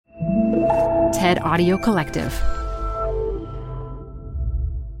TED Audio Collective.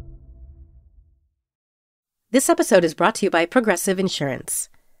 This episode is brought to you by Progressive Insurance.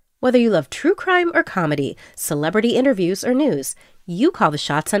 Whether you love true crime or comedy, celebrity interviews or news, you call the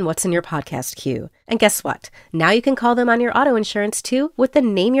shots on what's in your podcast queue. And guess what? Now you can call them on your auto insurance too with the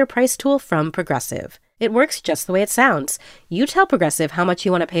Name Your Price tool from Progressive. It works just the way it sounds. You tell Progressive how much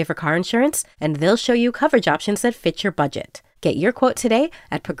you want to pay for car insurance, and they'll show you coverage options that fit your budget. Get your quote today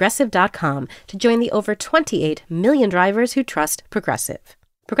at Progressive.com to join the over 28 million drivers who trust Progressive.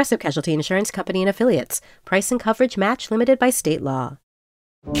 Progressive Casualty Insurance Company and Affiliates. Price and coverage match limited by state law.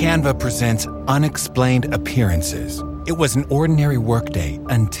 Canva presents Unexplained Appearances. It was an ordinary workday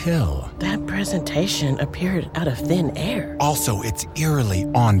until... That presentation appeared out of thin air. Also, it's eerily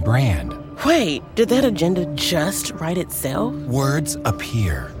on brand. Wait, did that agenda just write itself? Words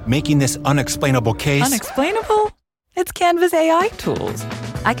appear, making this unexplainable case... Unexplainable? It's Canva's AI tools.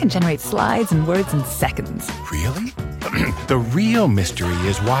 I can generate slides and words in seconds. Really? The real mystery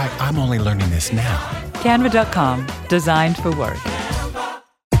is why I'm only learning this now. Canva.com. Designed for work.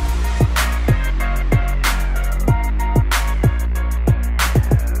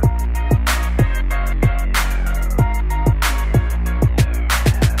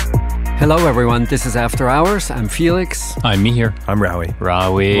 Hello, everyone. This is After Hours. I'm Felix. I'm Mihir. I'm Rawi.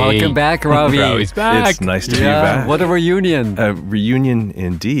 Welcome back, Rawi. Rawi's back. It's nice to be back. What a reunion. A reunion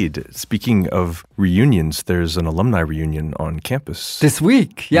indeed. Speaking of reunions, there's an alumni reunion on campus. This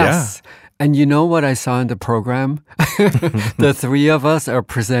week, yes. Yeah. And you know what I saw in the program? The three of us are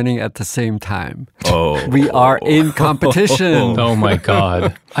presenting at the same time. Oh. We are in competition. Oh, my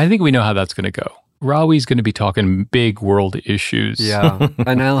God. I think we know how that's going to go. Rawi's going to be talking big world issues. Yeah,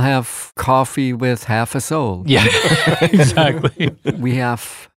 and I'll have coffee with half a soul. Yeah, exactly. We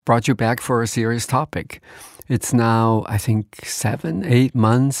have brought you back for a serious topic. It's now, I think, 7-8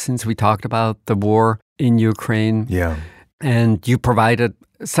 months since we talked about the war in Ukraine. Yeah. And you provided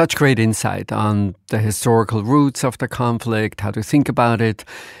such great insight on the historical roots of the conflict, how to think about it.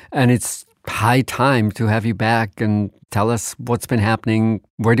 And it's high time to have you back and tell us what's been happening.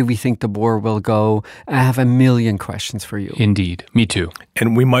 Where do we think the war will go? I have a million questions for you. Indeed. Me too.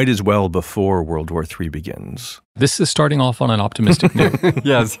 And we might as well before World War III begins. This is starting off on an optimistic note.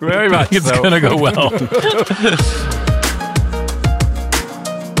 Yes, very much. It's going to go well.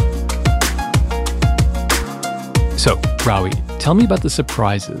 So, Rawi, tell me about the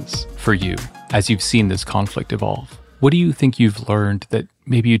surprises for you as you've seen this conflict evolve. What do you think you've learned that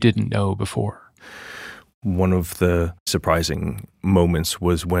maybe you didn't know before? One of the surprising moments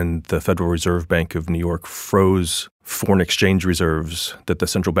was when the Federal Reserve Bank of New York froze foreign exchange reserves that the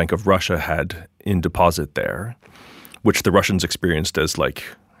Central Bank of Russia had in deposit there, which the Russians experienced as like,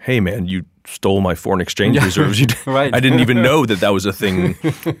 hey, man, you stole my foreign exchange reserves. Right. I didn't even know that was a thing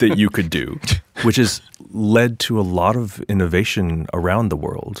that you could do, which has led to a lot of innovation around the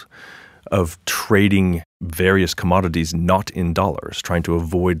world of trading various commodities not in dollars, trying to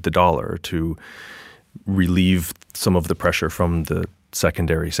avoid the dollar to relieve some of the pressure from the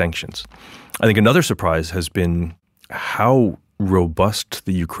secondary sanctions. I think another surprise has been how robust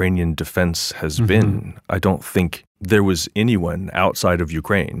the Ukrainian defense has been. I don't think there was anyone outside of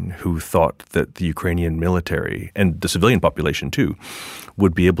Ukraine who thought that the Ukrainian military and the civilian population too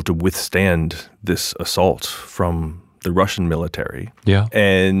would be able to withstand this assault from the Russian military. Yeah.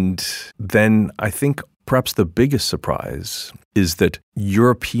 And then I think perhaps the biggest surprise is that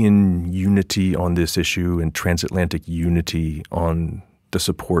European unity on this issue and transatlantic unity on the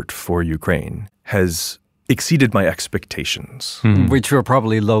support for Ukraine has exceeded my expectations. Which were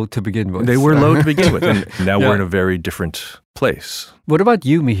probably low to begin with. They were low to begin with, and now we're in a very different place. What about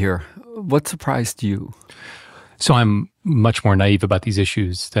you, Mihir? What surprised you? So I'm much more naive about these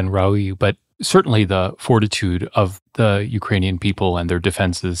issues than Rawi, but certainly the fortitude of the Ukrainian people and their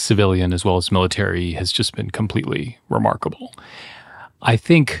defenses, civilian as well as military, has just been completely remarkable. I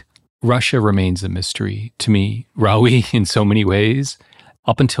think Russia remains a mystery to me, Rawi, in so many ways.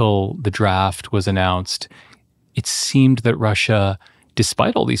 Up until the draft was announced, it seemed that Russia,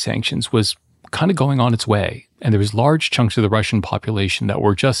 despite all these sanctions, was kind of going on its way. And there was large chunks of the Russian population that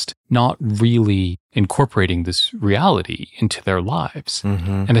were just not really incorporating this reality into their lives.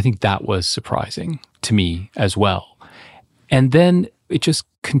 And I think that was surprising to me as well. And then it just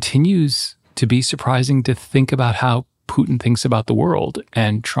continues to be surprising to think about how Putin thinks about the world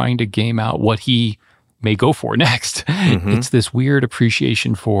and trying to game out what he may go for next. It's this weird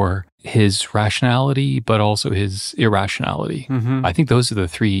appreciation for his rationality, but also his irrationality. I think those are the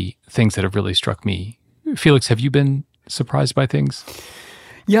three things that have really struck me. Felix, have you been surprised by things?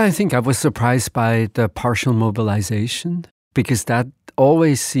 Yeah, I think I was surprised by the partial mobilization because that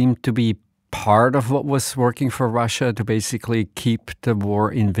always seemed to be part of what was working for Russia to basically keep the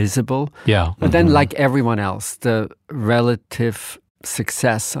war invisible. Yeah. But then, like everyone else, the relative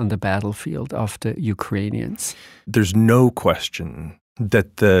success on the battlefield of the Ukrainians. There's no question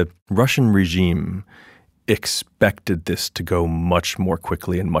that the Russian regime expected this to go much more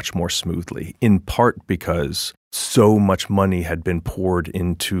quickly and much more smoothly, in part because so much money had been poured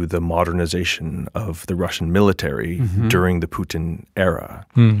into the modernization of the Russian military during the Putin era.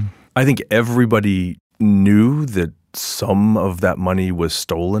 I think everybody knew that some of that money was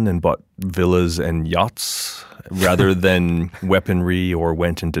stolen and bought villas and yachts rather than weaponry or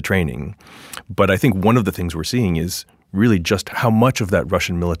went into training. But I think one of the things we're seeing is really just how much of that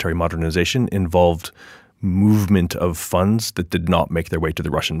Russian military modernization involved movement of funds that did not make their way to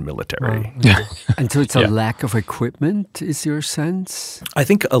the Russian military. And so it's a lack of equipment, is your sense? I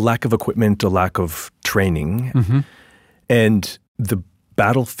think a lack of equipment, a lack of training, and the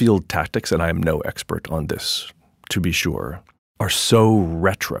battlefield tactics, and I am no expert on this, to be sure, are so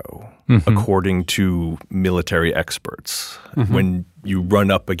retro, according to military experts. When you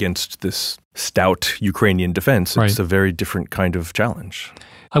run up against this stout Ukrainian defense, it's a very different kind of challenge.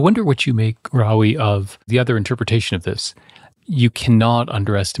 I wonder what you make, Rawi, of the other interpretation of this. You cannot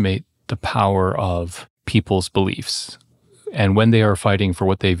underestimate the power of people's beliefs. And when they are fighting for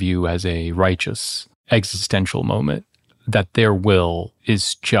what they view as a righteous existential moment, that their will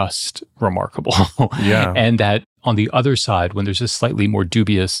is just remarkable. And that on the other side, when there's a slightly more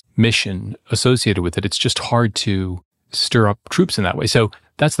dubious mission associated with it, it's just hard to stir up troops in that way. So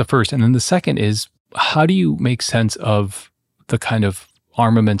that's the first. And then the second is, how do you make sense of the kind of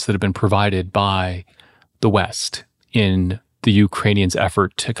armaments that have been provided by the West in the Ukrainians'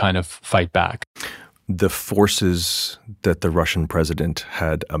 effort to kind of fight back? The forces that the Russian president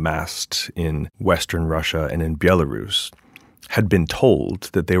had amassed in Western Russia and in Belarus had been told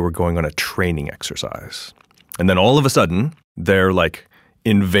that they were going on a training exercise. And then all of a sudden, they're like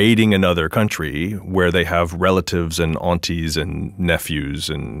invading another country where they have relatives and aunties and nephews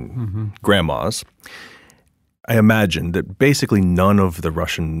and grandmas. I imagine that basically none of the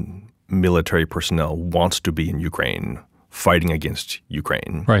Russian military personnel wants to be in Ukraine fighting against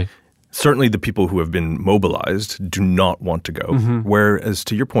Ukraine. Right. Certainly the people who have been mobilized do not want to go. Whereas,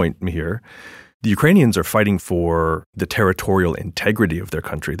 to your point, Mihir, the Ukrainians are fighting for the territorial integrity of their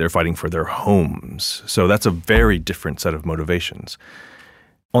country. They're fighting for their homes. So that's a very different set of motivations.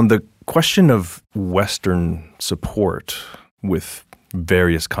 On the question of Western support with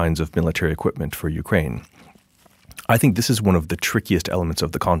various kinds of military equipment for Ukraine, I think this is one of the trickiest elements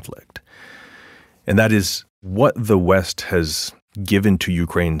of the conflict. And that is what the West has given to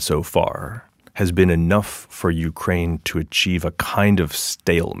Ukraine so far has been enough for Ukraine to achieve a kind of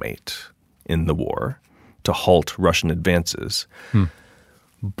stalemate in the war, to halt Russian advances,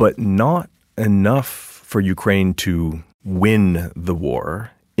 but not enough for Ukraine to win the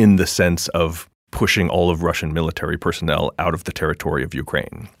war in the sense of pushing all of Russian military personnel out of the territory of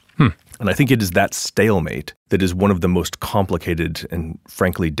Ukraine. And I think it is that stalemate that is one of the most complicated and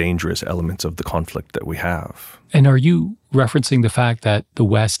frankly dangerous elements of the conflict that we have. And are you referencing the fact that the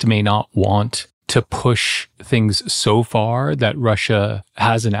West may not want to push things so far that Russia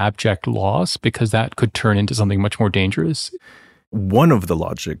has an abject loss because that could turn into something much more dangerous? One of the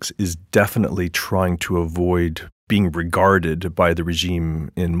logics is definitely trying to avoid being regarded by the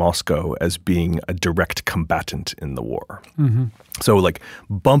regime in Moscow as being a direct combatant in the war. So like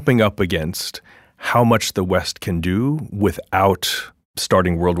bumping up against how much the West can do without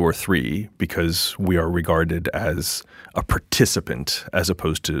starting World War III because we are regarded as a participant as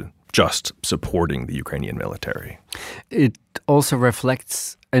opposed to just supporting the Ukrainian military. It also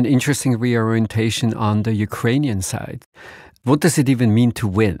reflects an interesting reorientation on the Ukrainian side. What does it even mean to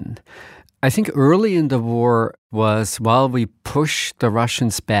win? I think early in the war was, while we push the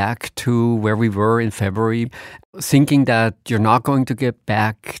Russians back to where we were in February, thinking that you're not going to get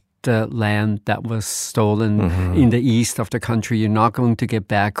back the land that was stolen in the east of the country, you're not going to get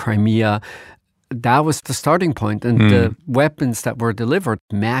back Crimea. That was the starting point, and the weapons that were delivered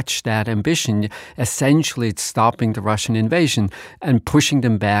matched that ambition. Essentially, it's stopping the Russian invasion and pushing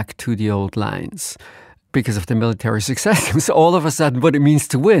them back to the old lines. Because of the military success. So all of a sudden, what it means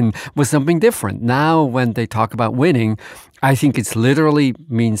to win was something different. Now, when they talk about winning, I think it's literally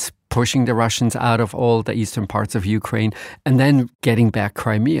means pushing the Russians out of all the eastern parts of Ukraine and then getting back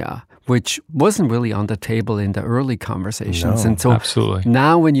Crimea, which wasn't really on the table in the early conversations. No, and so absolutely.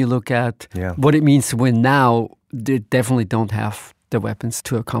 Now when you look at what it means to win now, they definitely don't have the weapons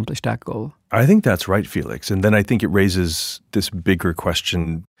to accomplish that goal. I think that's right, Felix. And then I think it raises this bigger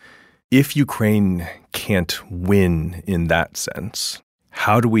question. If Ukraine can't win in that sense,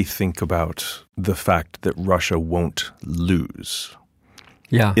 how do we think about the fact that Russia won't lose?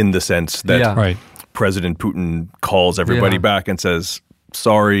 Yeah. In the sense that Right. President Putin calls everybody back and says,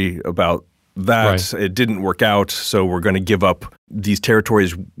 sorry about that. It didn't work out, so we're going to give up these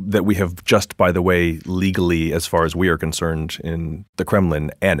territories that we have just, by the way, legally, as far as we are concerned in the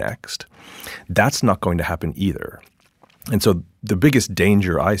Kremlin, annexed. That's not going to happen either. And so the biggest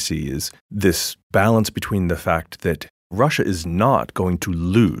danger I see is this balance between the fact that Russia is not going to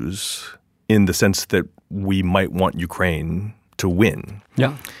lose in the sense that we might want Ukraine to win.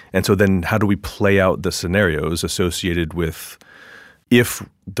 Yeah. And so then how do we play out the scenarios associated with if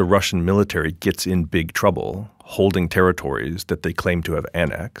the Russian military gets in big trouble holding territories that they claim to have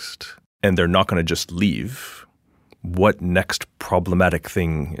annexed and they're not going to just leave, what next problematic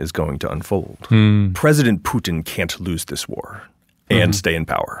thing is going to unfold? President Putin can't lose this war and stay in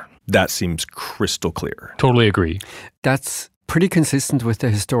power. That seems crystal clear. Totally agree. That's pretty consistent with the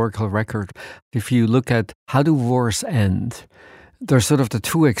historical record. If you look at how do wars end, there's sort of the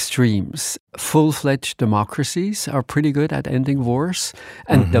two extremes. Full-fledged democracies are pretty good at ending wars,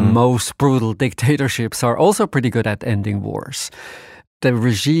 and the most brutal dictatorships are also pretty good at ending wars. The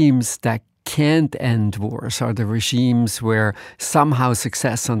regimes that can't end wars are the regimes where somehow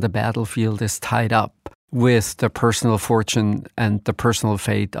success on the battlefield is tied up with the personal fortune and the personal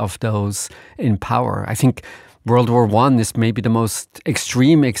fate of those in power. I think World War I is maybe the most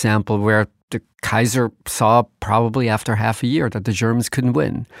extreme example where the Kaiser saw probably after half a year that the Germans couldn't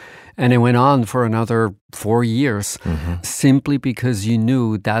win. And it went on for another 4 years simply because you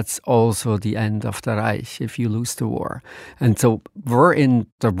knew that's also the end of the Reich if you lose the war. And so we're in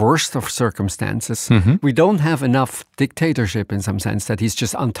the worst of circumstances. We don't have enough dictatorship in some sense that he's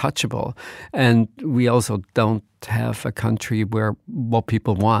just untouchable. And we also don't have a country where what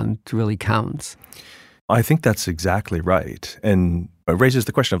people want really counts. I think that's exactly right. And it raises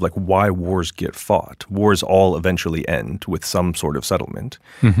the question of like why wars get fought. Wars all eventually end with some sort of settlement.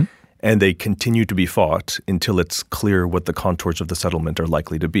 And they continue to be fought until it's clear what the contours of the settlement are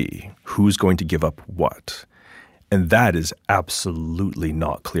likely to be. Who's going to give up what? And that is absolutely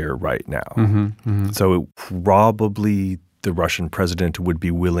not clear right now. So probably the Russian president would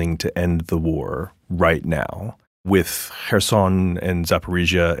be willing to end the war right now with Kherson and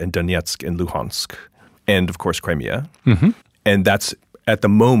Zaporizhia and Donetsk and Luhansk and, of course, Crimea. And that's, at the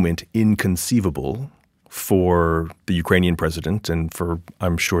moment, inconceivable for the Ukrainian president and for,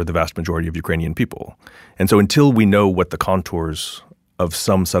 I'm sure, the vast majority of Ukrainian people. And so until we know what the contours of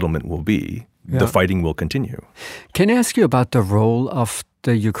some settlement will be, the fighting will continue. Can I ask you about the role of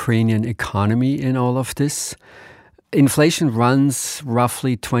the Ukrainian economy in all of this? Inflation runs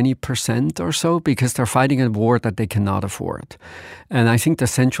roughly 20% or so because they're fighting a war that they cannot afford. And I think the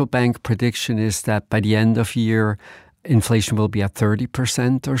central bank prediction is that by the end of year, inflation will be at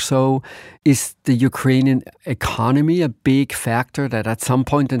 30% or so. Is the Ukrainian economy a big factor that at some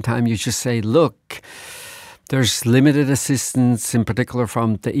point in time you just say, look, there's limited assistance, in particular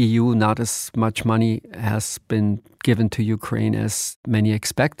from the EU. Not as much money has been given to Ukraine as many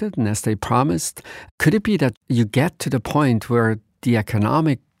expected and as they promised. Could it be that you get to the point where the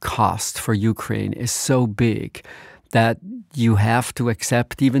economic cost for Ukraine is so big that you have to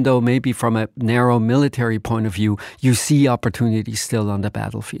accept, even though maybe from a narrow military point of view, you see opportunities still on the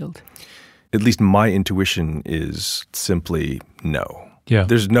battlefield? At least my intuition is simply no. Yeah.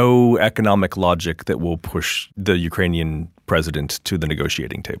 There's no economic logic that will push the Ukrainian president to the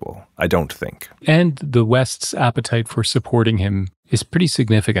negotiating table, I don't think. And the West's appetite for supporting him is pretty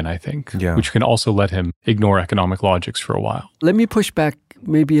significant, I think, which can also let him ignore economic logics for a while. Let me push back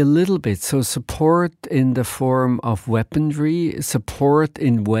maybe a little bit. So support in the form of weaponry, support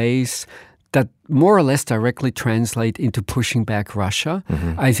in ways that more or less directly translate into pushing back Russia.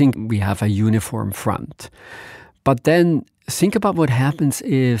 I think we have a uniform front. But then think about what happens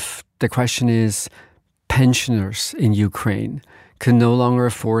if the question is pensioners in Ukraine can no longer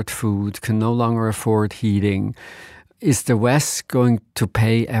afford food, can no longer afford heating. Is the West going to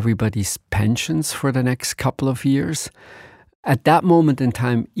pay everybody's pensions for the next couple of years? At that moment in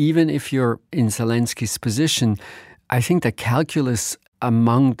time, even if you're in Zelensky's position, I think the calculus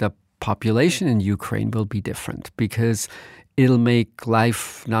among the population in Ukraine will be different because it'll make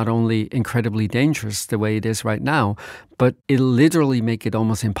life not only incredibly dangerous the way it is right now, but it'll literally make it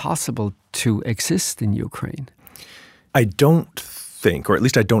almost impossible to exist in Ukraine. I don't think, or at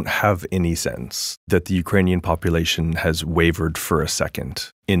least I don't have any sense, that the Ukrainian population has wavered for a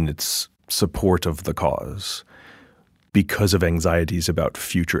second in its support of the cause because of anxieties about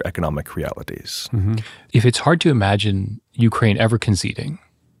future economic realities. If it's hard to imagine Ukraine ever conceding,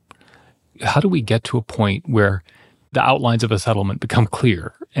 how do we get to a point where the outlines of a settlement become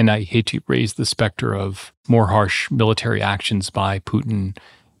clear, and I hate to raise the specter of more harsh military actions by Putin,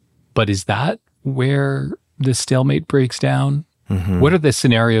 but is that where the stalemate breaks down? Mm-hmm. What are the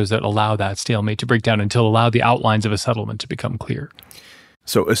scenarios that allow that stalemate to break down until allow the outlines of a settlement to become clear?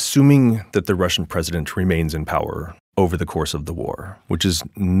 So assuming that the Russian president remains in power over the course of the war, which is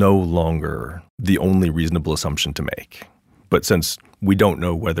no longer the only reasonable assumption to make. But since we don't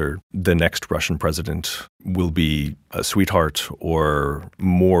know whether the next Russian president will be a sweetheart or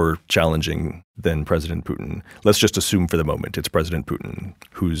more challenging than President Putin, let's just assume for the moment it's President Putin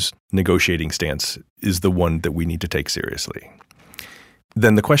whose negotiating stance is the one that we need to take seriously.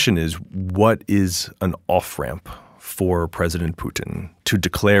 Then the question is, what is an off-ramp for President Putin to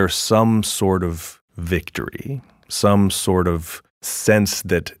declare some sort of victory, some sort of sense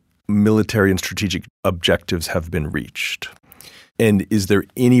that military and strategic objectives have been reached? And is there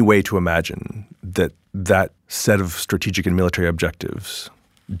any way to imagine that that set of strategic and military objectives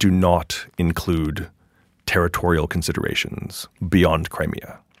do not include territorial considerations beyond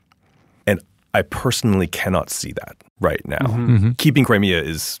Crimea? And I personally cannot see that right now. Mm-hmm. Keeping Crimea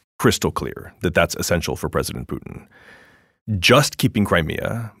is crystal clear that that's essential for President Putin. Just keeping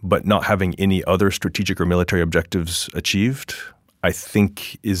Crimea, but not having any other strategic or military objectives achieved, I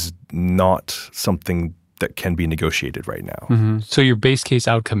think is not something that can be negotiated right now. Mm-hmm. So your base case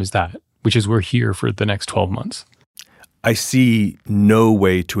outcome is that, which is we're here for the next 12 months. I see no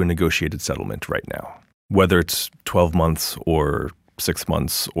way to a negotiated settlement right now, whether it's 12 months or 6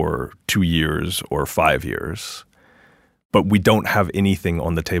 months or 2 years or 5 years. But we don't have anything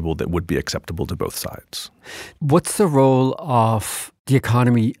on the table that would be acceptable to both sides. What's the role of the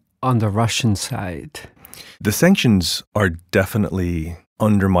economy on the Russian side? The sanctions are definitely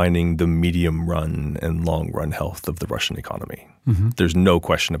undermining the medium-run and long-run health of the Russian economy. Mm-hmm. There's no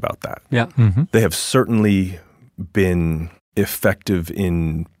question about that. Yeah. Mm-hmm. They have certainly been effective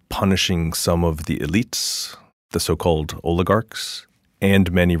in punishing some of the elites, the so-called oligarchs,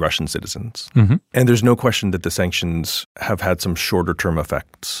 and many Russian citizens. Mm-hmm. And there's no question that the sanctions have had some shorter-term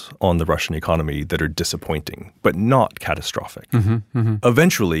effects on the Russian economy that are disappointing, but not catastrophic. Mm-hmm. Mm-hmm.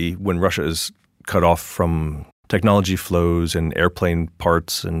 Eventually, when Russia is cut off from technology flows and airplane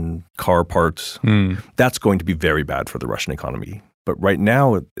parts and car parts, that's going to be very bad for the Russian economy. But right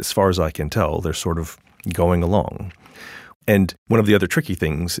now, as far as I can tell, they're sort of going along. And one of the other tricky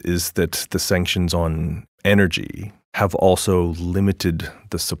things is that the sanctions on energy have also limited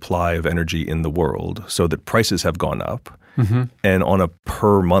the supply of energy in the world so that prices have gone up. Mm-hmm. And on a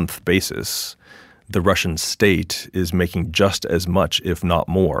per-month basis, the Russian state is making just as much, if not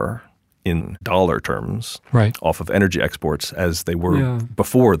more, in dollar terms, off of energy exports as they were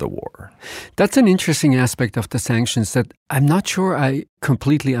before the war. That's an interesting aspect of the sanctions that I'm not sure I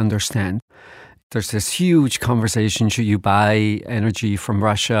completely understand. There's this huge conversation, should you buy energy from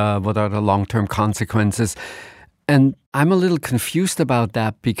Russia? What are the long-term consequences? And I'm a little confused about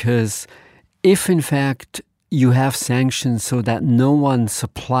that because if, in fact, you have sanctions so that no one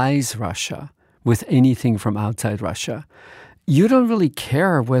supplies Russia with anything from outside Russia, you don't really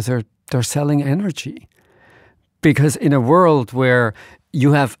care whether they're selling energy. Because in a world where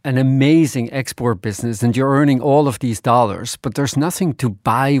you have an amazing export business and you're earning all of these dollars, but there's nothing to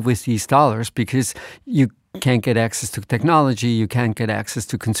buy with these dollars because you can't get access to technology, you can't get access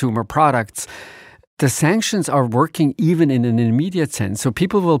to consumer products. The sanctions are working even in an immediate sense. So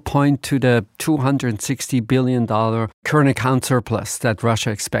people will point to the $260 billion current account surplus that Russia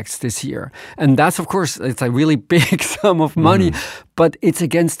expects this year. And that's, of course, it's a really big sum of money, but it's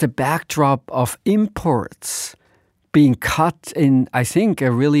against the backdrop of imports being cut in, I think, a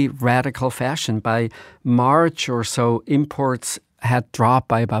really radical fashion. By March or so, imports had dropped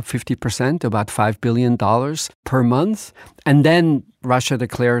by about 50%, about $5 billion per month. And then Russia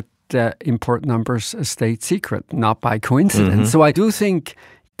declared the import numbers a state secret, not by coincidence. Mm-hmm. So I do think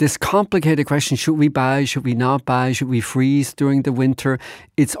this complicated question, should we buy, should we not buy, should we freeze during the winter?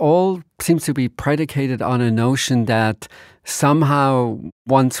 It's all seems to be predicated on a notion that somehow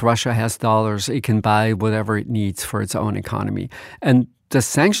once Russia has dollars, it can buy whatever it needs for its own economy. And the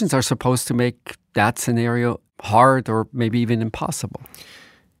sanctions are supposed to make that scenario hard or maybe even impossible.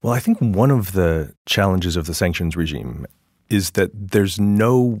 Well, I think one of the challenges of the sanctions regime is that there's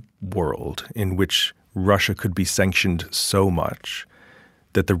no world in which Russia could be sanctioned so much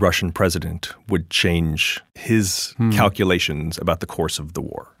that the Russian president would change his calculations about the course of the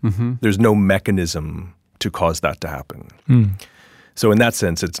war. Mm-hmm. There's no mechanism to cause that to happen. So in that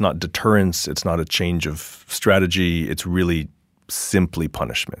sense, it's not deterrence, it's not a change of strategy, it's really simply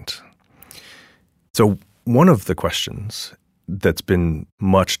punishment. So one of the questions that's been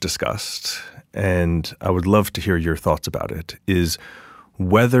much discussed, and I would love to hear your thoughts about it, is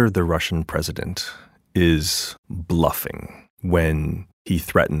whether the Russian president is bluffing when he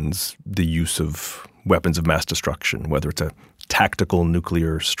threatens the use of weapons of mass destruction, whether it's a tactical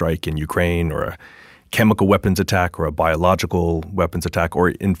nuclear strike in Ukraine or a chemical weapons attack or a biological weapons attack,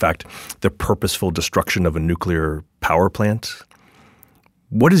 or in fact, the purposeful destruction of a nuclear power plant.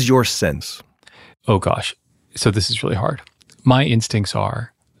 What is your sense? Oh gosh. So this is really hard. My instincts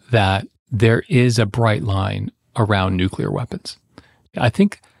are that there is a bright line around nuclear weapons. I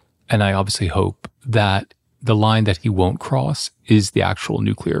think, and I obviously hope, that the line that he won't cross is the actual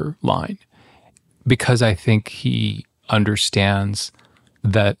nuclear line, because I think he understands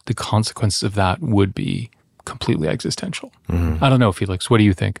that the consequences of that would be completely existential. I don't know, Felix, what do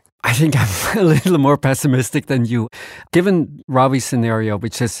you think? I think I'm a little more pessimistic than you. Given Ravi's scenario,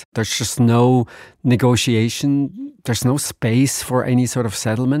 which is there's just no negotiation, there's no space for any sort of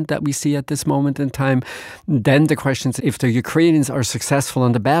settlement that we see at this moment in time, then the question is, if the Ukrainians are successful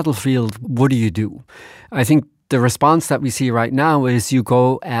on the battlefield, what do you do? I think the response that we see right now is you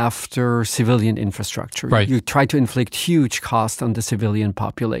go after civilian infrastructure. Right. You try to inflict huge cost on the civilian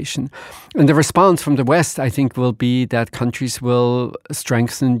population. And the response from the West, I think, will be that countries will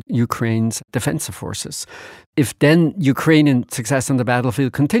strengthen Ukraine's defensive forces. If then Ukrainian success on the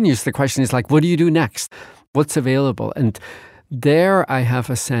battlefield continues, the question is like, what do you do next? What's available? And there I have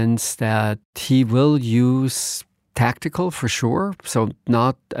a sense that he will use tactical for sure, so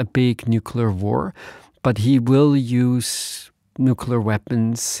not a big nuclear war, but he will use nuclear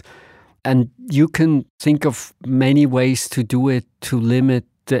weapons. And you can think of many ways to do it to limit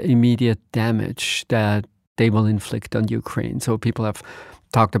the immediate damage that they will inflict on Ukraine. So people have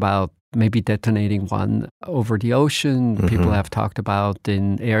talked about maybe detonating one over the ocean. People have talked about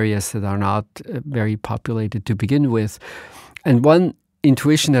in areas that are not very populated to begin with. And one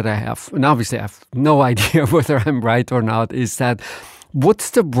intuition that I have, and obviously I have no idea whether I'm right or not, is that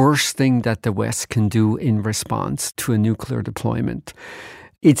what's the worst thing that the West can do in response to a nuclear deployment?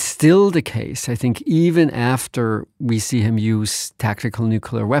 It's still the case, I think, even after we see him use tactical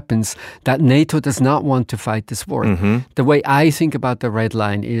nuclear weapons, that NATO does not want to fight this war. The way I think about the red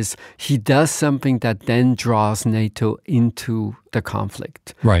line is he does something that then draws NATO into the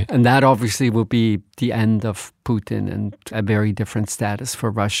conflict. Right. And that obviously will be the end of Putin and a very different status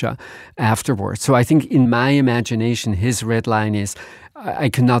for Russia afterwards. So I think in my imagination, his red line is I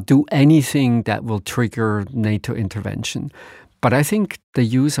cannot do anything that will trigger NATO intervention. But I think the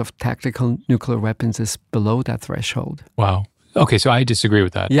use of tactical nuclear weapons is below that threshold. Wow. Okay, so I disagree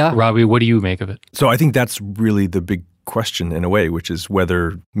with that. Yeah. Ravi, what do you make of it? So I think that's really the big question in a way, which is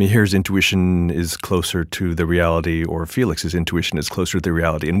whether Mihir's intuition is closer to the reality or Felix's intuition is closer to the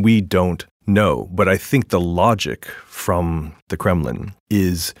reality. And we don't know. But I think the logic from the Kremlin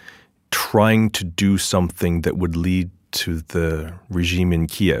is trying to do something that would lead to the regime in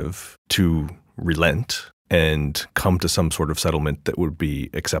Kiev to relent and come to some sort of settlement that would be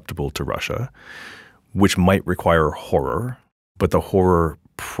acceptable to Russia, which might require horror, but the horror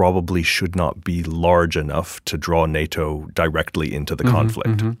probably should not be large enough to draw NATO directly into the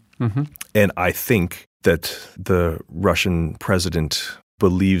conflict. And I think that the Russian president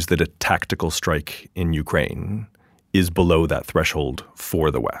believes that a tactical strike in Ukraine is below that threshold for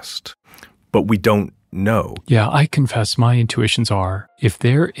the West. But we don't know. Yeah, I confess my intuitions are if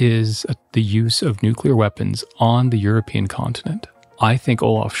there is the use of nuclear weapons on the European continent, I think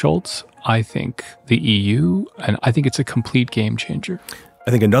Olaf Scholz, I think the EU, and I think it's a complete game changer.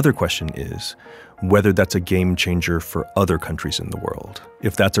 I think another question is whether that's a game changer for other countries in the world.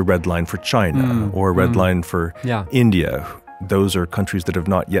 If that's a red line for China or a red line for India. Those are countries that have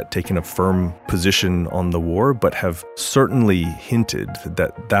not yet taken a firm position on the war, but have certainly hinted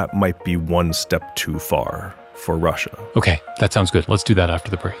that that might be one step too far for Russia. Okay, that sounds good. Let's do that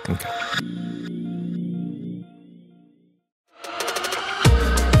after the break. Okay.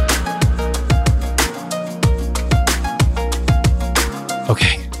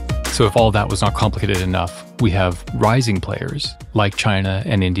 Okay, so if all that was not complicated enough, we have rising players like China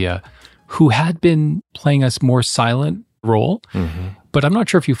and India who had been playing a more silent role. But I'm not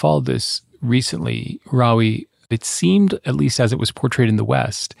sure if you followed this recently, Rawi. It seemed, at least as it was portrayed in the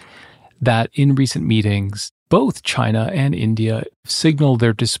West, that in recent meetings, both China and India signaled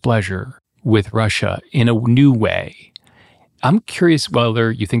their displeasure with Russia in a new way. I'm curious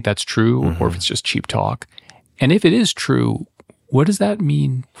whether you think that's true or if it's just cheap talk. And if it is true, what does that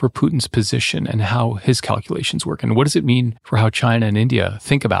mean for Putin's position and how his calculations work? And what does it mean for how China and India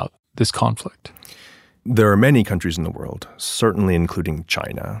think about this conflict? There are many countries in the world, certainly including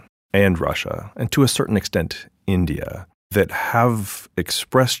China and Russia, and to a certain extent, India, that have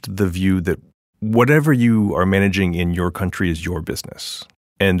expressed the view that whatever you are managing in your country is your business,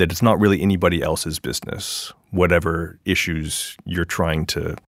 and that it's not really anybody else's business, whatever issues you're trying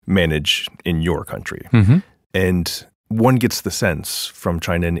to manage in your country. Mm-hmm. And one gets the sense from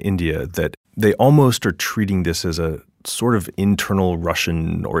China and India that they almost are treating this as a sort of internal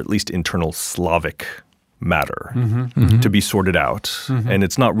Russian or at least internal Slavic matter to be sorted out. And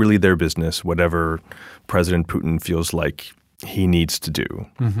it's not really their business, whatever President Putin feels like he needs to do.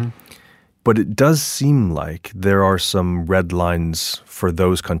 But it does seem like there are some red lines for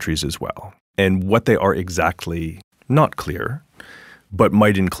those countries as well. And what they are exactly, not clear, but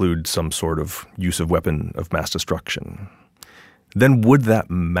might include some sort of use of weapon of mass destruction. Then would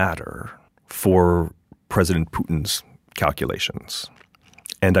that matter for President Putin's calculations?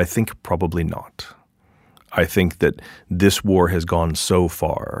 And I think probably not. I think that this war has gone so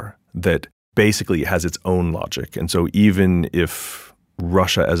far that basically it has its own logic. And so even if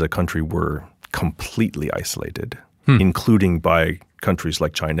Russia as a country were completely isolated, including by countries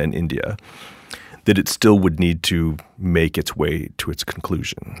like China and India, that it still would need to make its way to its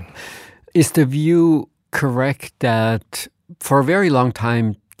conclusion. Is the view correct that for a very long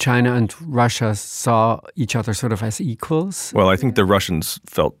time, China and Russia saw each other sort of as equals? Well, I think the Russians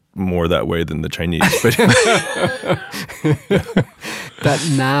felt more that way than the Chinese. But that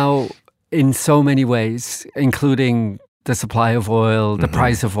now, in so many ways, including the supply of oil, the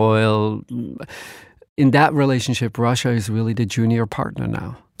price of oil, in that relationship, Russia is really the junior partner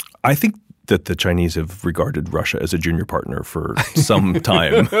now. I think that the Chinese have regarded Russia as a junior partner for some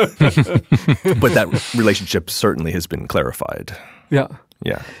time. But that relationship certainly has been clarified. Yeah.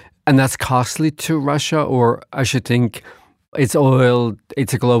 Yeah. And that's costly to Russia, or I should think it's oil,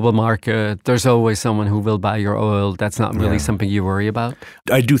 it's a global market, there's always someone who will buy your oil. That's not really something you worry about?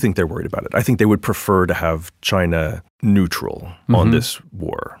 I do think they're worried about it. I think they would prefer to have China neutral on this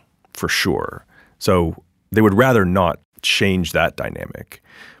war, for sure. So they would rather not change that dynamic.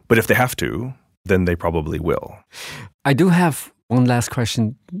 But if they have to, then they probably will. I do have one last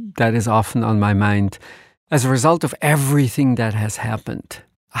question that is often on my mind. As a result of everything that has happened,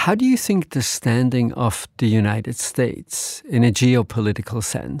 how do you think the standing of the United States in a geopolitical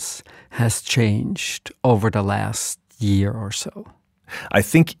sense has changed over the last year or so? I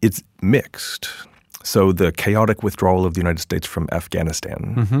think it's mixed. So the chaotic withdrawal of the United States from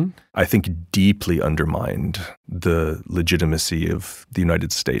Afghanistan, I think deeply undermined the legitimacy of the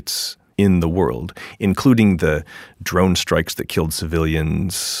United States in the world, including the drone strikes that killed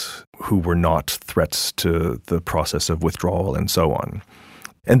civilians who were not threats to the process of withdrawal and so on.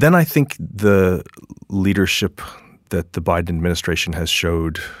 And then I think the leadership that the Biden administration has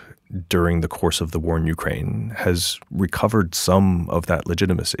showed during the course of the war in Ukraine has recovered some of that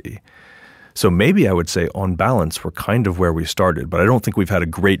legitimacy. So maybe I would say on balance, we're kind of where we started, but I don't think we've had a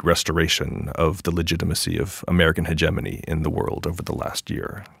great restoration of the legitimacy of American hegemony in the world over the last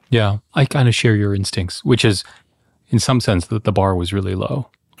year. Yeah, I kind of share your instincts, which is in some sense that the bar was really low.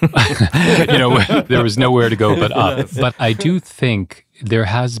 There was nowhere to go but up. But I do think there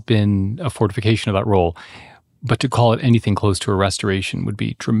has been a fortification of that role. But to call it anything close to a restoration would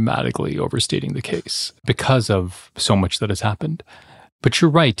be dramatically overstating the case because of so much that has happened. But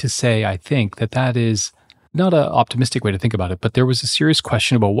you're right to say, I think, that is not an optimistic way to think about it, but there was a serious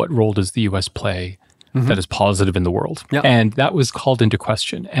question about what role does the U.S. play that is positive in the world. Yeah. And that was called into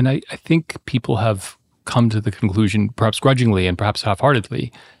question. And I think people have come to the conclusion, perhaps grudgingly and perhaps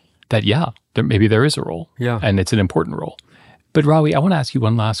half-heartedly, that maybe there is a role. Yeah. And it's an important role. But Rawi, I want to ask you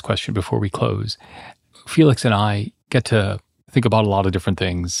one last question before we close. Felix and I get to think about a lot of different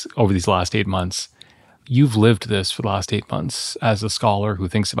things over these last 8 months. You've lived this for the last 8 months as a scholar who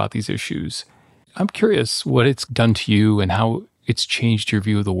thinks about these issues. I'm curious what it's done to you and how it's changed your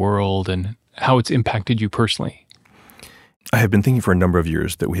view of the world and how it's impacted you personally. I have been thinking for a number of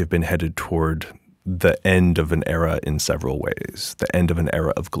years that we have been headed toward the end of an era in several ways. The end of an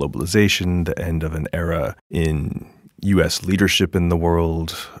era of globalization, the end of an era in U.S. leadership in the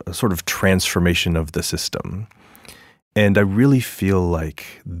world, a sort of transformation of the system. And I really feel like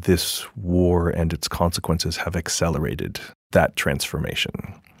this war and its consequences have accelerated that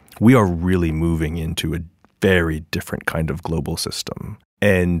transformation. We are really moving into a very different kind of global system.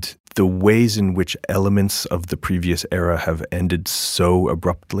 And the ways in which elements of the previous era have ended so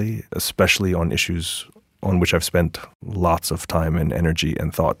abruptly, especially on issues on which I've spent lots of time and energy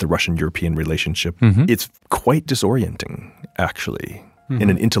and thought, the Russian-European relationship, it's quite disorienting, actually. in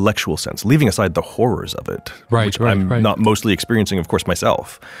an intellectual sense, leaving aside the horrors of it, which I'm not mostly experiencing, of course,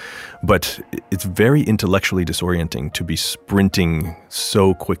 myself. But it's very intellectually disorienting to be sprinting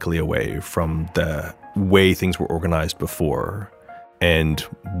so quickly away from the way things were organized before and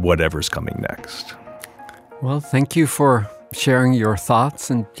whatever's coming next. Well, thank you for sharing your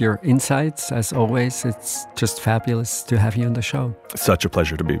thoughts and your insights. As always, it's just fabulous to have you on the show. Such a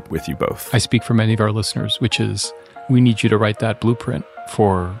pleasure to be with you both. I speak for many of our listeners, which is we need you to write that blueprint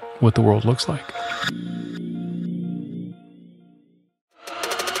for what the world looks like.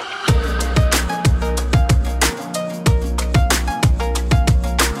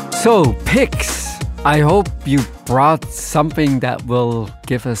 So, picks. I hope you brought something that will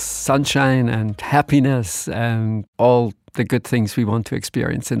give us sunshine and happiness and all the good things we want to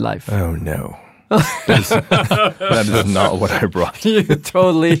experience in life. Oh, no. That is not what I brought. You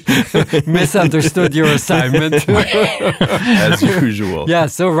totally misunderstood your assignment. As usual. Yeah,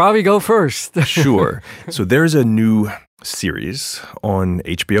 so Ravi, go first. Sure. So there's a new series on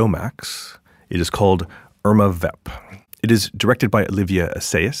HBO Max. It is called Irma Vep. It is directed by Olivier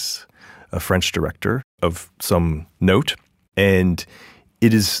Assayas, a French director of some note, and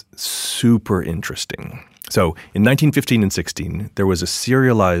it is super interesting. So in 1915 and 16, there was a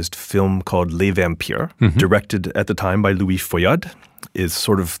serialized film called Les Vampires, directed at the time by Louis Feuillade. It's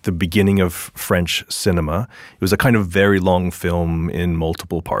sort of the beginning of French cinema. It was a kind of very long film in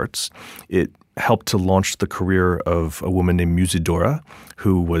multiple parts. It helped to launch the career of a woman named Musidora,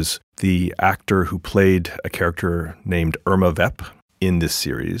 who was the actor who played a character named Irma Vep in this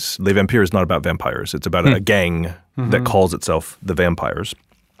series. Les Vampires is not about vampires. It's about a gang that calls itself the Vampires.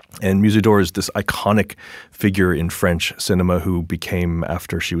 And Musidora is this iconic figure in French cinema who became,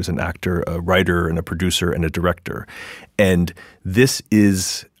 after she was an actor, a writer and a producer and a director. And this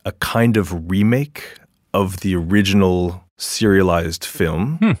is a kind of remake of the original serialized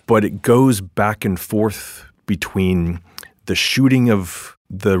film, but it goes back and forth between the shooting of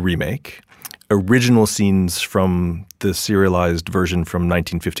the remake, original scenes from the serialized version from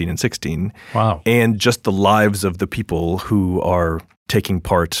 1915 and 16, and just the lives of the people who are taking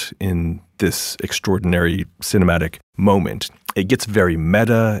part in this extraordinary cinematic moment. It gets very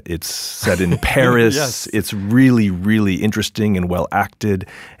meta. It's set in Paris. Yes. It's really, really interesting and well acted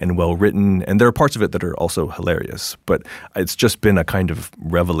and well written. And there are parts of it that are also hilarious. But it's just been a kind of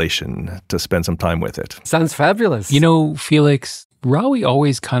revelation to spend some time with it. Sounds fabulous. You know, Felix, Rawi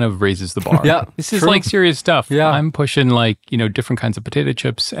always kind of raises the bar. Yeah, this is true. like serious stuff. Yeah. I'm pushing different kinds of potato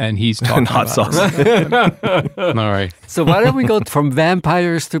chips, and he's talking And hot about sauce. All right. So why don't we go from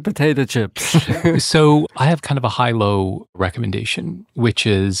vampires to potato chips? So I have kind of a high-low recommendation, which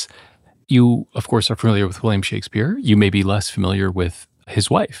is you, of course, are familiar with William Shakespeare. You may be less familiar with his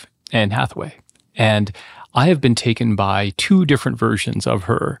wife, Anne Hathaway. And I have been taken by two different versions of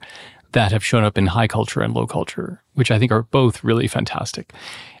her that have shown up in high culture and low culture, which I think are both really fantastic.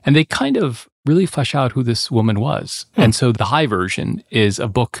 And they kind of really flesh out who this woman was. And so the high version is a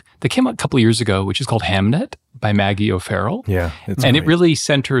book that came out a couple of years ago, which is called Hamnet by Maggie O'Farrell. Yeah, it's and great. it really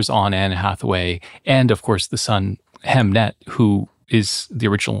centers on Anne Hathaway and, of course, the son Hamnet, who is the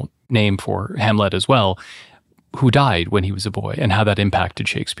original name for Hamlet as well, who died when he was a boy and how that impacted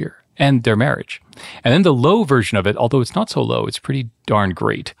Shakespeare and their marriage. And then the low version of it, although it's not so low, it's pretty darn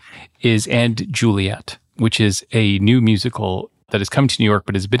great, is And Juliet, which is a new musical that has come to New York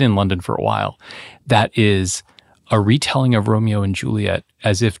but has been in London for a while, that is a retelling of Romeo and Juliet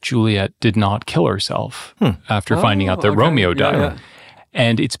as if Juliet did not kill herself after finding out that Romeo died. Yeah.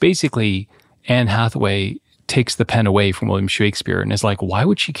 And it's basically Anne Hathaway takes the pen away from William Shakespeare and is like, why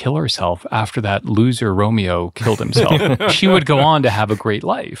would she kill herself after that loser Romeo killed himself? She would go on to have a great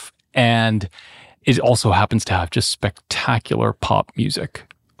life. And it also happens to have just spectacular pop music.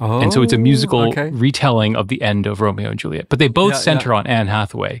 And so it's a musical retelling of the end of Romeo and Juliet. But they both center on Anne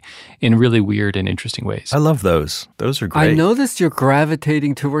Hathaway in really weird and interesting ways. I love those. Those are great. I noticed you're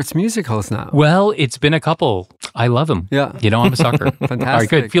gravitating towards musicals now. Well, it's been a couple. I love them. Yeah. You know, I'm a sucker. Fantastic. All right,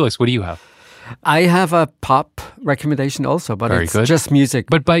 good. Felix, what do you have? I have a pop recommendation also, but Very it's good. just music.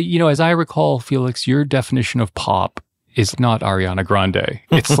 But as I recall, Felix, your definition of pop is not Ariana Grande.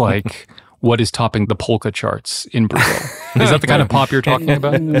 It's like what is topping the polka charts in Brazil. Is that the kind of pop you're talking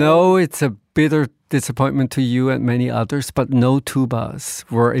about? No, it's a bitter disappointment to you and many others, but no tubas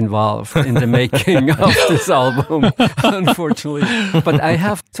were involved in the making of this album, unfortunately. But I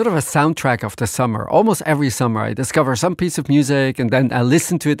have sort of a soundtrack of the summer. Almost every summer I discover some piece of music and then I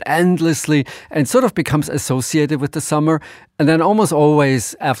listen to it endlessly and sort of becomes associated with the summer. And then almost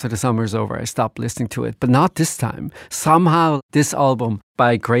always after the summer's over, I stop listening to it. But not this time. Somehow this album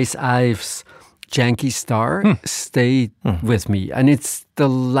by Grace Ives Janky Star stayed with me. And it's the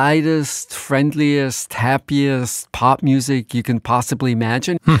lightest, friendliest, happiest pop music you can possibly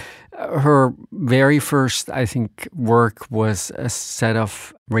imagine. Her very first, I think, work was a set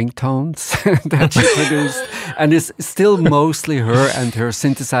of ringtones that she produced. And it's still mostly her and her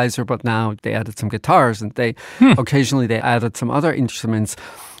synthesizer, but now they added some guitars and they occasionally they added some other instruments.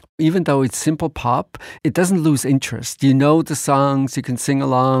 Even though it's simple pop, it doesn't lose interest. You know the songs, you can sing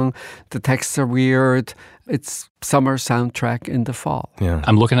along, the texts are weird. It's summer soundtrack in the fall. Yeah.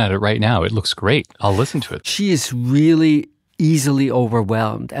 I'm looking at it right now. It looks great. I'll listen to it. She is really easily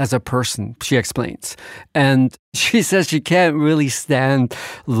overwhelmed as a person, she explains. And she says she can't really stand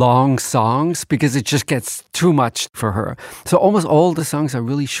long songs because it just gets too much for her. So almost all the songs are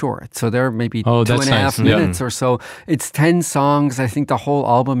really short. So they're maybe 2.5 minutes or so. It's 10 songs. I think the whole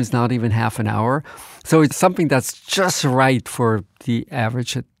album is not even half an hour. So it's something that's just right for the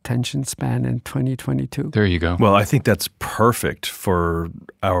average attention span in 2022. There you go. Well, I think that's perfect for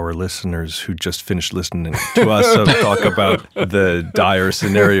our listeners who just finished listening to us talk about the dire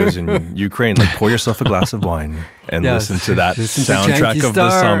scenarios in Ukraine. Like, pour yourself a glass of wine and listen to that soundtrack of the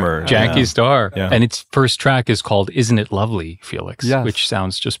summer. Janky Star. Yeah. And its first track is called Isn't It Lovely, Felix? Yes. Which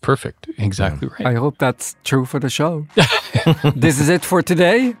sounds just perfect. Exactly right. I hope that's true for the show. This is it for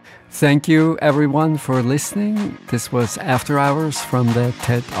today. Thank you, everyone, for listening. This was After Hours from the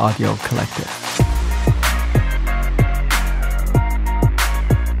TED Audio Collective.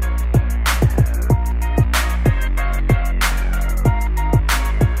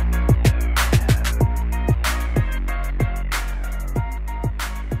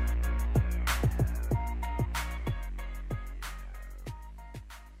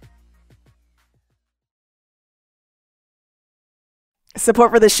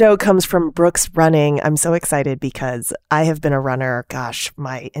 Support for the show comes from Brooks Running. I'm so excited because I have been a runner,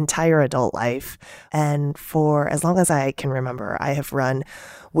 my entire adult life. And for as long as I can remember, I have run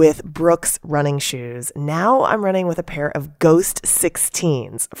with Brooks running shoes. Now I'm running with a pair of Ghost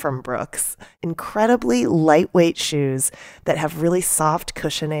 16s from Brooks. Incredibly lightweight shoes that have really soft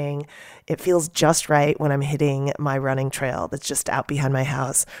cushioning. It feels just right when I'm hitting my running trail that's just out behind my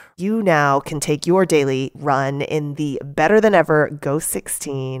house. You now can take your daily run in the better than ever Ghost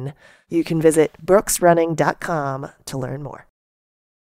 16. You can visit brooksrunning.com to learn more.